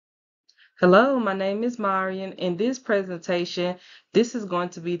Hello, my name is Marian. In this presentation, this is going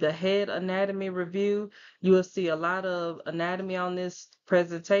to be the head anatomy review. You will see a lot of anatomy on this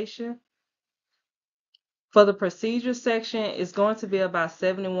presentation. For the procedure section, it's going to be about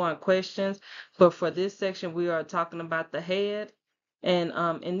 71 questions, but for this section, we are talking about the head. And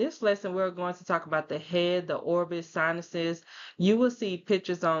in this lesson, we're going to talk about the head, the orbit, sinuses. You will see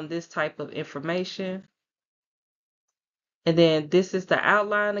pictures on this type of information. And then this is the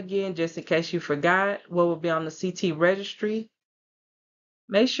outline again, just in case you forgot what will be on the CT registry.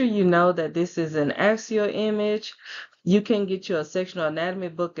 Make sure you know that this is an axial image. You can get you a sectional anatomy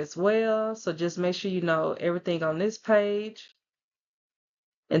book as well. So just make sure you know everything on this page.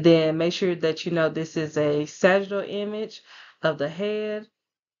 And then make sure that you know this is a sagittal image of the head.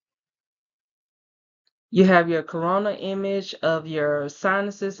 You have your coronal image of your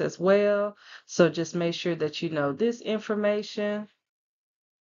sinuses as well. So just make sure that you know this information.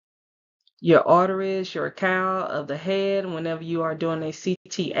 Your arteries, your cow of the head whenever you are doing a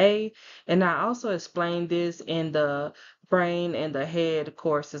CTA. And I also explained this in the brain and the head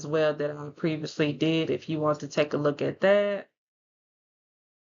course as well that I previously did if you want to take a look at that.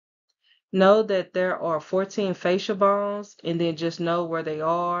 Know that there are 14 facial bones and then just know where they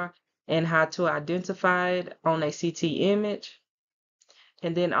are and how to identify it on a CT image.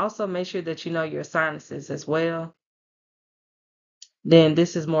 And then also make sure that you know your sinuses as well. Then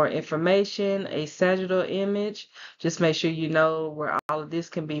this is more information, a sagittal image. Just make sure you know where all of this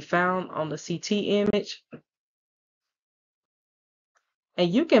can be found on the CT image.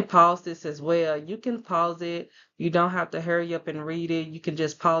 And you can pause this as well. You can pause it. You don't have to hurry up and read it. You can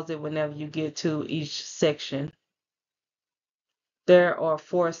just pause it whenever you get to each section. There are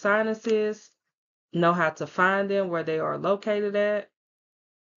 4 sinuses. Know how to find them, where they are located at.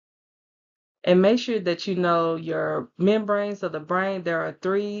 And make sure that you know your membranes of the brain. There are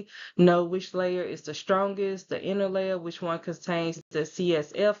 3. Know which layer is the strongest, the inner layer, which one contains the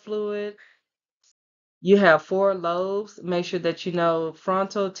CSF fluid. You have 4 lobes. Make sure that you know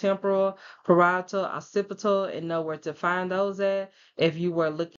frontal, temporal, parietal, occipital, and know where to find those at if you were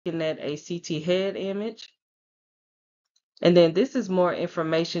looking at a CT head image. And then this is more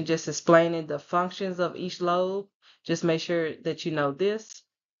information just explaining the functions of each lobe. Just make sure that you know this.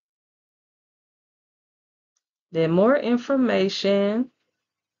 Then more information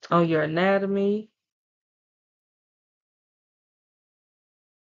on your anatomy.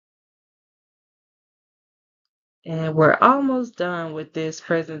 And we're almost done with this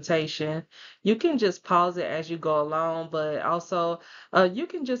presentation. You can just pause it as you go along, but also you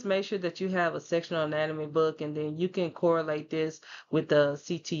can just make sure that you have a sectional anatomy book, and then you can correlate this with the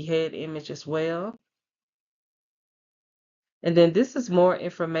CT head image as well. And then this is more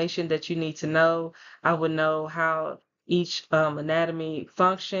information that you need to know. I would know how each anatomy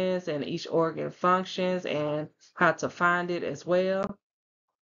functions and each organ functions and how to find it as well.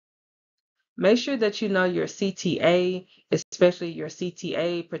 Make sure that you know your CTA, especially your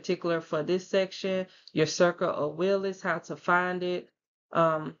CTA particular for this section, your circle or Willis, how to find it.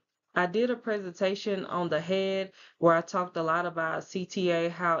 I did a presentation on the head where I talked a lot about CTA,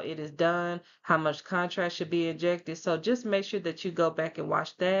 how it is done, how much contrast should be injected. So just make sure that you go back and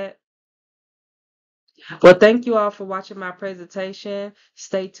watch that. Well, thank you all for watching my presentation.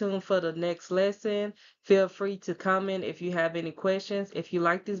 Stay tuned for the next lesson. Feel free to comment if you have any questions. If you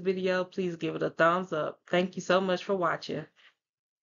like this video, please give it a thumbs up. Thank you so much for watching.